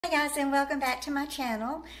Hey guys, and welcome back to my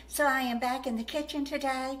channel. So I am back in the kitchen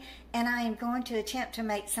today, and I am going to attempt to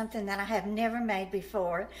make something that I have never made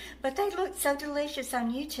before, but they look so delicious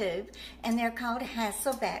on YouTube, and they're called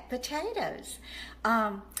Hasselback potatoes.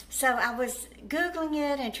 So I was Googling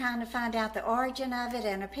it and trying to find out the origin of it,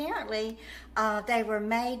 and apparently they were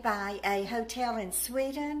made by a hotel in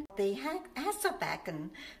Sweden, the Hasselback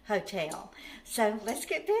Hotel. So let's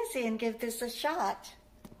get busy and give this a shot.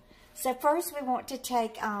 So first we want to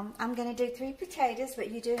take, I'm going to do 3 potatoes, but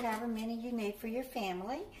you do however many you need for your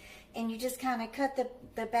family. And you just kind of cut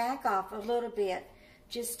the back off a little bit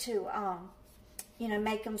just to, you know,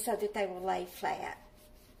 make them so that they will lay flat.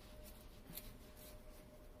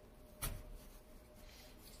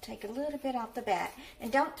 Take a little bit off the back.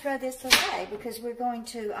 And don't throw this away because we're going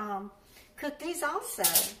to cook these also.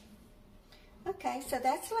 Okay, so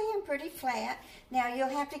that's laying pretty flat. Now you'll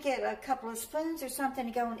have to get a couple of spoons or something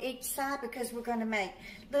to go on each side because we're going to make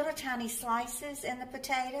little tiny slices in the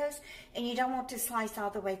potatoes, and you don't want to slice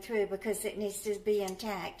all the way through because it needs to be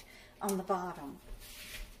intact on the bottom.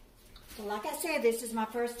 So like I said, this is my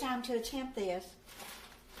first time to attempt this.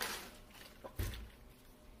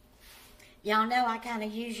 Y'all know I kind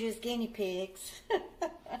of use you as guinea pigs.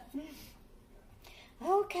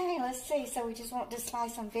 Okay, let's see. So we just want to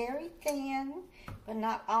slice them very thin, but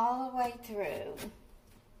not all the way through.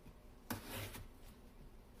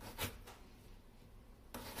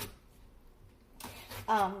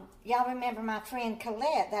 Y'all remember my friend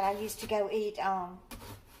Colette that I used to go eat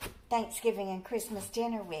Thanksgiving and Christmas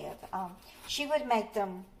dinner with? She would make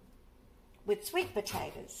them with sweet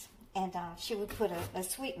potatoes, and she would put a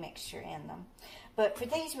sweet mixture in them. But for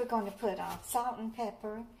these, we're going to put salt and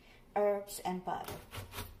pepper, herbs, and butter.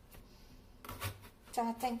 So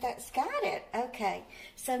I think that's got it. Okay,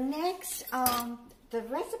 so next, the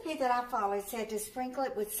recipe that I followed said to sprinkle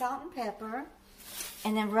it with salt and pepper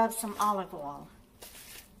and then rub some olive oil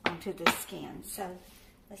onto the skin. So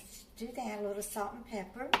let's do that, a little salt and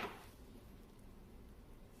pepper. I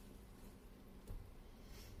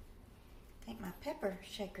think my pepper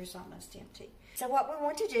shaker's almost empty. So what we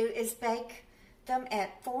want to do is bake them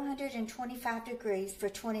at 425 degrees for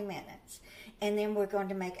 20 minutes, and then we're going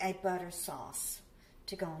to make a butter sauce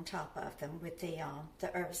to go on top of them with the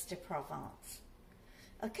herbes de Provence.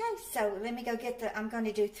 Okay, so let me go get I'm going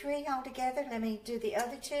to do 3 altogether. Let me do the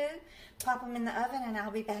other 2, pop them in the oven, and I'll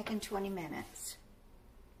be back in 20 minutes.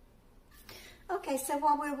 Okay, so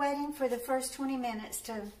while we're waiting for the first 20 minutes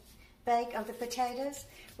to bake of the potatoes,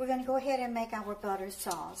 we're going to go ahead and make our butter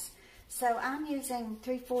sauce. So I'm using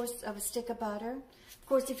 3/4 of a stick of butter. Of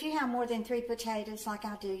course, if you have more than 3 potatoes like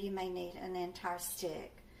I do, you may need an entire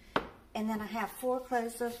stick. And then I have 4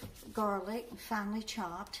 cloves of garlic, finely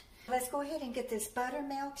chopped. Let's go ahead and get this butter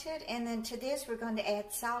melted. And then to this, we're going to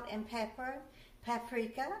add salt and pepper,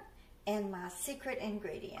 paprika, and my secret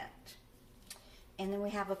ingredient. And then we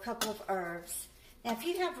have a couple of herbs. Now, if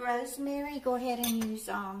you have rosemary, go ahead and use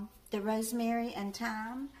the rosemary and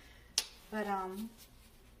thyme. But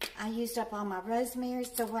I used up all my rosemary,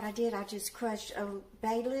 so what I did, I just crushed a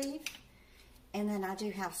bay leaf, and then I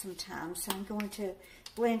do have some thyme. So I'm going to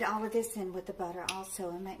blend all of this in with the butter also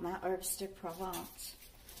and make my herbes de Provence,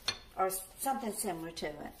 or something similar to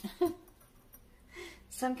it.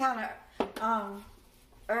 Some kind of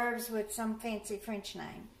herbs with some fancy French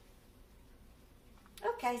name.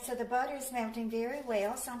 Okay, so the butter is melting very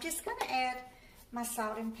well, so I'm just going to add my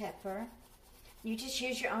salt and pepper. You just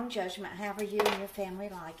use your own judgment, however you and your family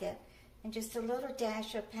like it. And just a little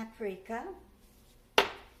dash of paprika.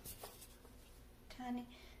 Tiny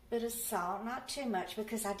bit of salt, not too much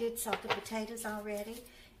because I did salt the potatoes already.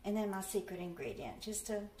 And then my secret ingredient, just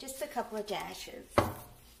a couple of dashes. Okay.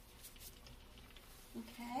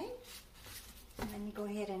 And then you go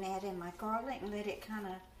ahead and add in my garlic and let it kind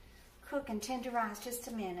of cook and tenderize just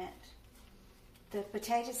a minute. The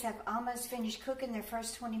potatoes have almost finished cooking their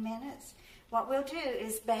first 20 minutes. What we'll do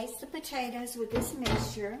is baste the potatoes with this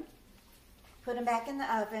mixture, put them back in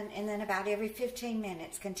the oven, and then about every 15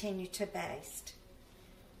 minutes continue to baste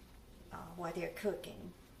while they're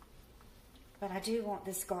cooking. But I do want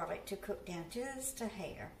this garlic to cook down just a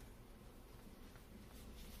hair.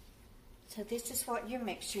 So this is what your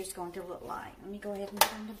mixture is going to look like. Let me go ahead and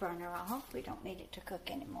turn the burner off. We don't need it to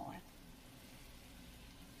cook anymore.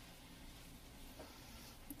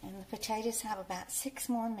 And the potatoes have about 6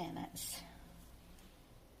 more minutes.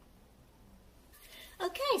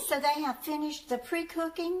 Okay, so they have finished the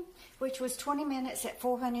pre-cooking, which was 20 minutes at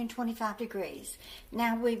 425 degrees.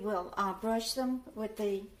 Now we will brush them with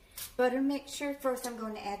the butter mixture. First I'm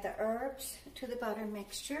going to add the herbs to the butter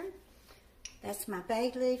mixture. That's my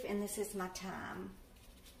bay leaf, and this is my thyme.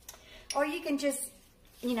 Or you can just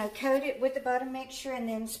you know, coat it with the butter mixture and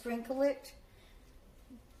then sprinkle it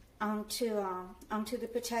onto the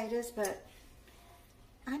potatoes, but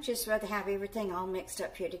I'd just rather have everything all mixed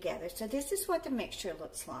up here together. So this is what the mixture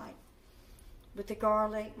looks like with the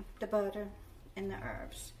garlic, the butter, and the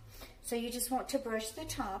herbs. So you just want to brush the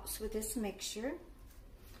tops with this mixture,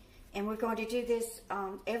 and we're going to do this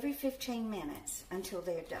every 15 minutes until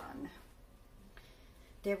they're done.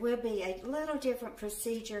 There will be a little different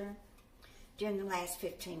procedure during the last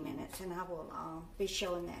 15 minutes, and I will be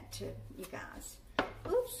showing that to you guys.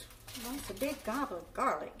 Oops, that's a big gobble of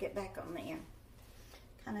garlic. Get back on there.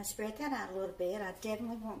 Kind of spread that out a little bit. I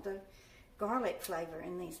definitely want the garlic flavor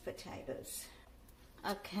in these potatoes.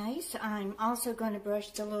 Okay, so I'm also going to brush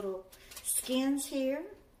the little skins here.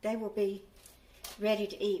 They will be ready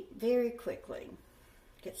to eat very quickly.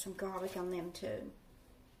 Get some garlic on them too.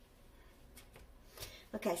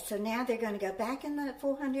 Okay, so now they're going to go back in the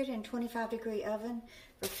 425-degree oven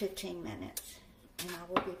for 15 minutes, and I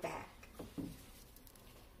will be back.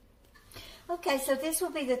 Okay, so this will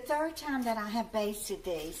be the third time that I have basted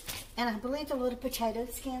these, and I believe the little potato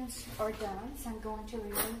skins are done, so I'm going to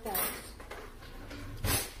remove those.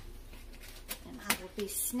 And I will be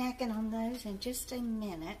snacking on those in just a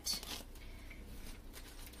minute.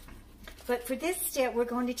 But for this step, we're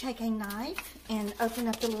going to take a knife and open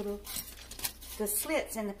up the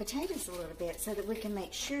slits in the potatoes a little bit so that we can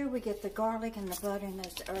make sure we get the garlic and the butter and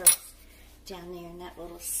those herbs down there in that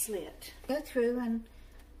little slit. Go through and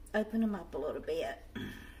open them up a little bit.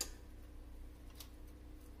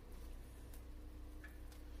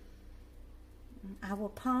 I will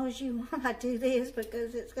pause you while I do this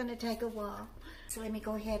because it's going to take a while. So let me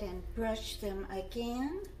go ahead and brush them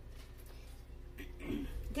again.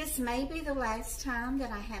 This may be the last time that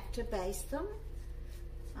I have to baste them.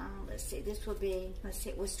 Let's see, this will be, let's see,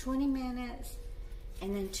 it was 20 minutes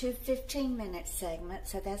and then 2 15-minute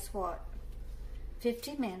segments. So that's what,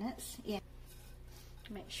 50 minutes? Yeah.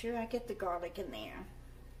 Make sure I get the garlic in there.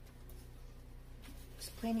 There's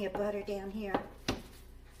plenty of butter down here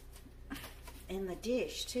in the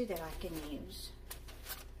dish too that I can use.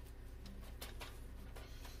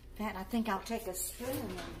 In fact, I think I'll take a spoon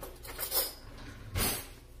and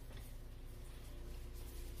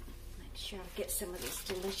make sure I get some of this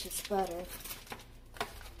delicious butter.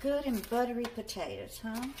 Good and buttery potatoes,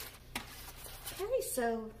 huh? Okay,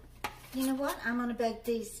 so you know what? I'm going to bake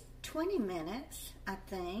these 20 minutes, I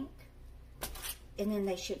think, and then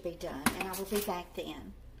they should be done, and I will be back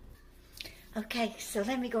then. Okay, so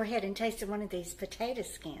let me go ahead and taste one of these potato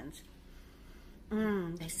skins.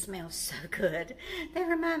 They smell so good. They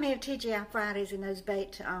remind me of TGI Fridays and those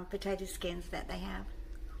baked potato skins that they have.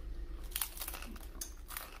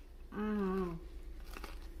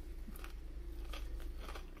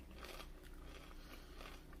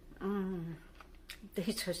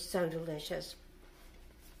 These are so delicious.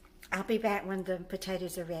 I'll be back when the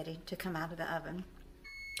potatoes are ready to come out of the oven.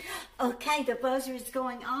 Okay, the buzzer is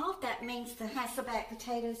going off. That means the Hasselback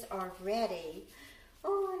potatoes are ready.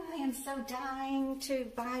 Oh, I am so dying to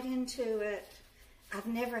bite into it. I've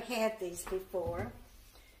never had these before.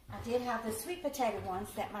 I did have the sweet potato ones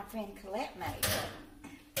that my friend Colette made.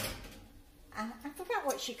 I forgot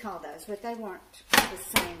what she called those, but they weren't the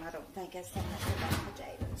same, I don't think, as the Hasselback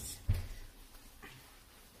potatoes.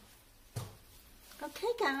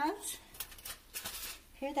 Okay, guys,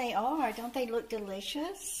 here they are. Don't they look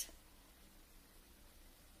delicious?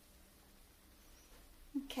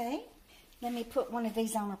 Okay, let me put one of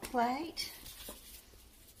these on a plate.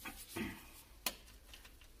 I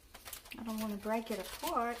don't want to break it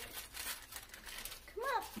apart. Come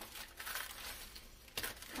up.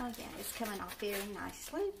 Oh yeah, it's coming off very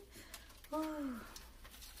nicely. Oh,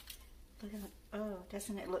 look at it. Oh,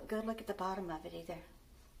 doesn't it look good? Look at the bottom of it either.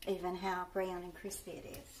 Even how brown and crispy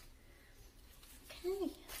it is. Okay.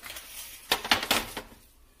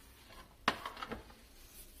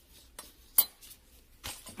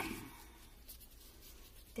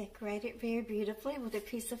 Decorate it very beautifully with a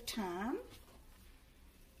piece of thyme.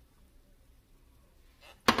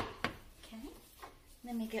 Okay.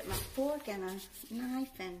 Let me get my fork and a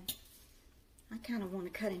knife, and I kind of want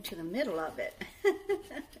to cut into the middle of it.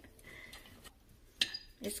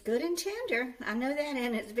 It's good and tender. I know that,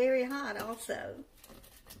 and it's very hot also.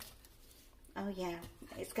 Oh yeah,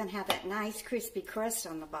 it's going to have that nice crispy crust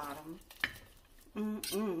on the bottom.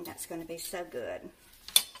 That's going to be so good.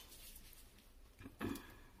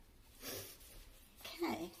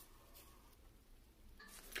 Okay.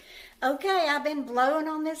 Okay, I've been blowing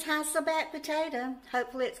on this Hasselback potato.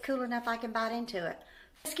 Hopefully it's cool enough I can bite into it.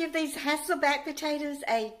 Let's give these Hasselback potatoes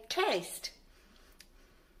a taste.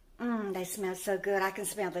 They smell so good. I can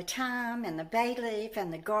smell the thyme and the bay leaf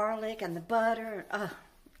and the garlic and the butter. Oh,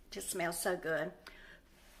 it just smells so good.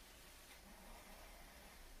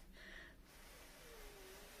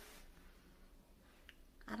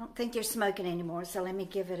 I don't think they're smoking anymore, so let me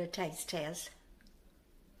give it a taste test.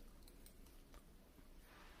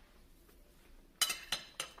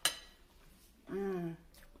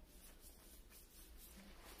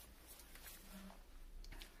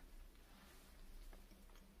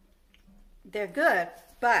 They're good,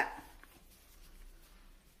 but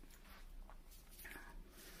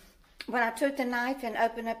when I took the knife and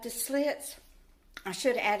opened up the slits, I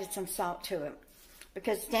should have added some salt to it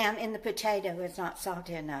because down in the potato it's not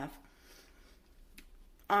salty enough.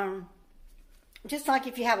 Just like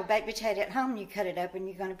if you have a baked potato at home, you cut it up and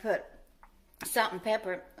you're going to put salt and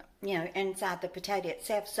pepper, you know, inside the potato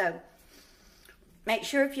itself. So make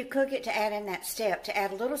sure if you cook it to add in that step, to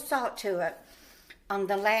add a little salt to it on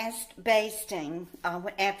the last basting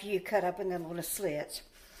after you cut up in the little slits.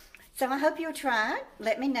 So I hope you'll try it.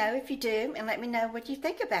 Let me know if you do, and let me know what you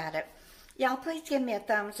think about it. Y'all, please give me a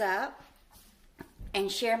thumbs up and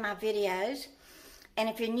share my videos. And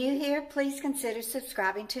if you're new here, please consider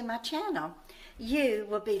subscribing to my channel. You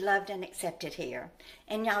will be loved and accepted here.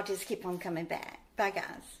 And y'all just keep on coming back. Bye,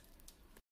 guys.